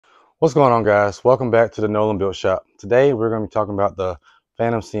What's going on, guys? Welcome back to the Nolan Build Shop. Today we're going to be talking about the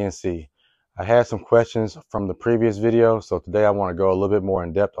Phantom CNC. I had some questions from the previous video, so today I want to go a little bit more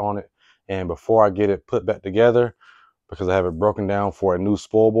in depth on it. And before I get it put back together, because I have it broken down for a new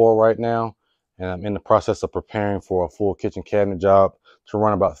spoilboard right now, and I'm in the process of preparing for a full kitchen cabinet job to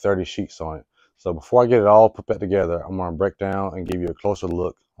run about 30 sheets on it. So before I get it all put back together, I'm going to break down and give you a closer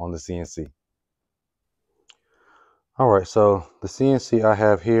look on the CNC. All right, so the CNC I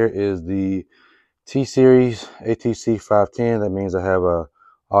have here is the T-Series ATC 510. That means I have a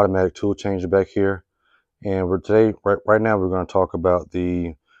automatic tool changer back here. And right now, we're going to talk about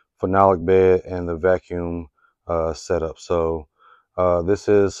the Phenolic bed and the vacuum setup. So this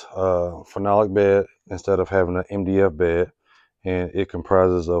is a Phenolic bed instead of having an MDF bed, and it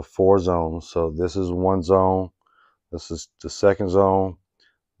comprises of 4 zones. So this is one zone, this is the second zone,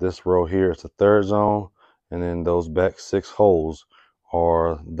 this row here is the third zone, and then those back 6 holes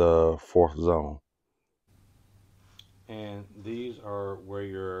are the 4th zone. And these are where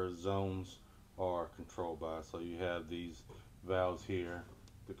your zones are controlled by. So you have these valves here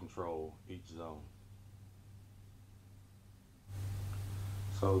to control each zone.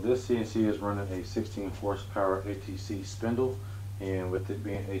 So this CNC is running a 16 horsepower ATC Spindle, and with it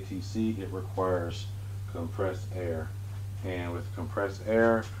being ATC, it requires compressed air. And with compressed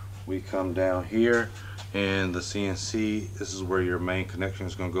air, we come down here, and the CNC, this is where your main connection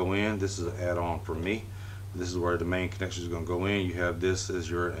is going to go in. This is an add-on for me. This is where the main connection is going to go in. You have this as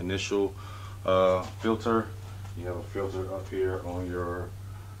your initial filter. You have a filter up here on your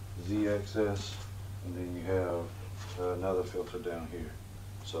Z-axis, and then you have another filter down here.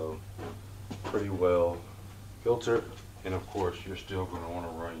 So pretty well filtered, and of course you're still going to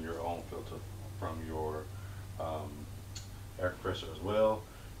want to run your own filter from your air compressor as well.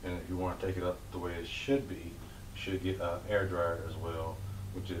 And if you want to take it up the way it should be, you should get an air dryer as well,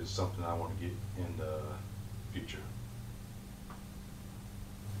 which is something I want to get in the future.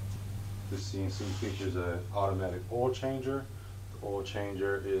 This CNC features an automatic oil changer. The oil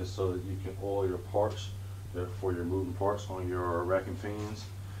changer is so that you can oil your parts for your moving parts on your racking pins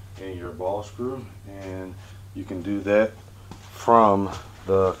and your ball screw, and you can do that from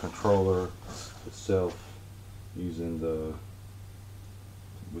the controller itself using the,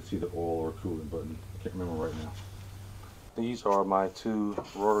 we see the oil or coolant button. I can't remember right now. These are my 2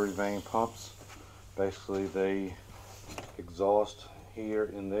 rotary vane pumps. Basically, they exhaust here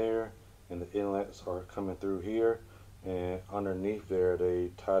and there, and the inlets are coming through here, and underneath there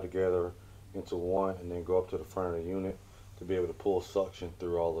they tie together into one and then go up to the front of the unit to be able to pull suction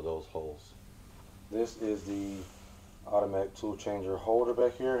through all of those holes. This is the automatic tool changer holder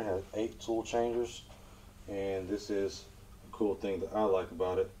back here. It has 8 tool changers, and this is a cool thing that I like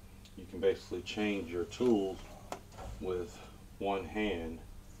about it. You can basically change your tools with one hand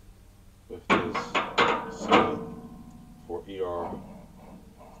with this setup for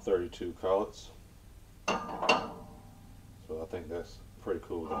ER32 collets. So I think that's pretty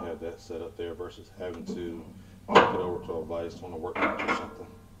cool to have that set up there versus having to take it over to a vise on a workbench or something.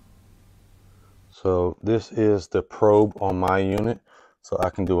 So this is the probe on my unit. So I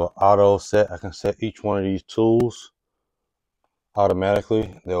can do an auto set. I can set each one of these tools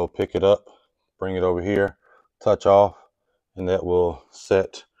automatically. They'll pick it up, bring it over here, touch off, and that will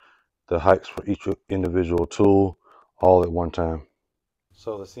set the heights for each individual tool all at one time.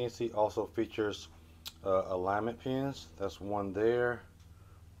 So the CNC also features alignment pins. That's one there,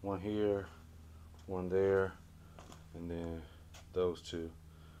 one here, one there, and then those 2,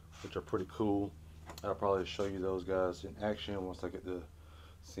 which are pretty cool. I'll probably show you those guys in action once I get the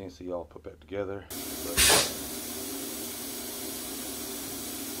CNC all put back together.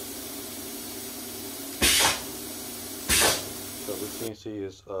 So the CNC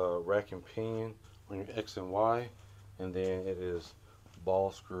is rack and pinion on your X and Y, and then it is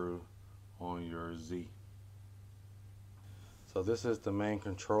ball screw on your Z. So this is the main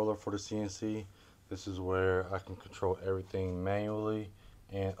controller for the CNC. This is where I can control everything manually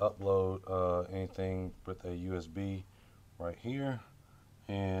and upload anything with a USB right here.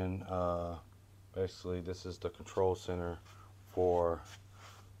 And basically this is the control center for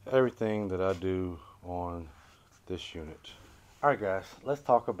everything that I do on this unit. Alright guys, let's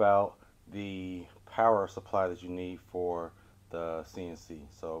talk about the power supply that you need for the CNC.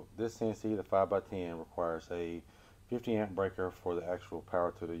 So this CNC, the 5x10, requires a 50 amp breaker for the actual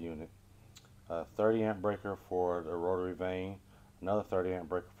power to the unit, a 30 amp breaker for the rotary vane, another 30 amp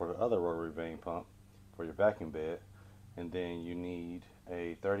breaker for the other rotary vane pump for your vacuum bed, and then you need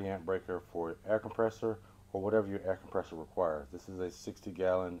a 30 amp breaker for your air compressor or whatever your air compressor requires. This is a 60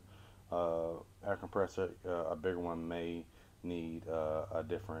 gallon air compressor. A bigger one may need a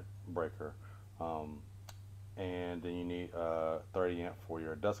different breaker. And then you need 30 amp for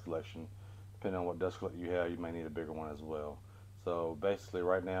your dust collection. Depending on what dust collector you have, you may need a bigger one as well. So basically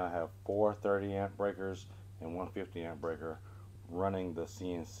right now I have 4 30 amp breakers and 1 50 amp breaker running the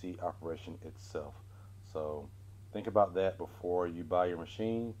CNC operation itself. So think about that before you buy your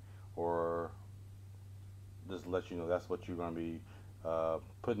machine, or just let you know that's what you're going to be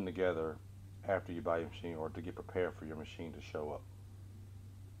putting together after you buy your machine, or to get prepared for your machine to show up.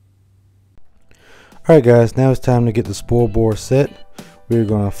 Alright guys, now it's time to get the spoilboard set. We're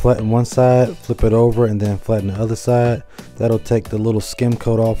going to flatten one side, flip it over, and then flatten the other side. That'll take the little skim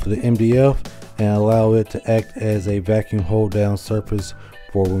coat off of the MDF and allow it to act as a vacuum hold down surface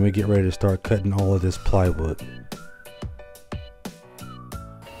for when we get ready to start cutting all of this plywood.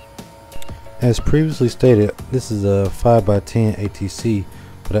 As previously stated, this is a 5x10 ATC,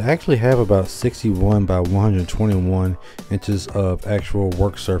 but I actually have about 61 by 121 inches of actual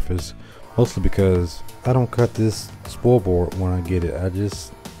work surface, mostly because I don't cut this spoilboard when I get it. I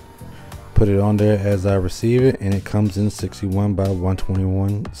just put it on there as I receive it, and it comes in 61 by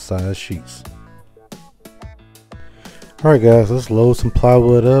 121 size sheets. Alright guys, let's load some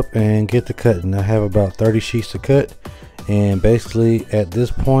plywood up and get to cutting. I have about 30 sheets to cut, and basically at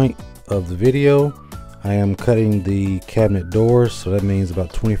this point of the video I am cutting the cabinet doors, so that means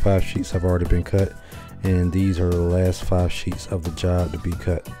about 25 sheets have already been cut, and these are the last 5 sheets of the job to be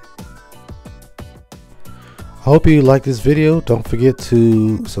cut. I hope you like this video. Don't forget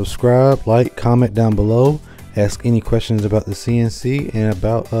to subscribe, like, comment down below, ask any questions about the CNC and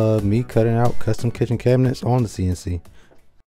about me cutting out custom kitchen cabinets on the CNC.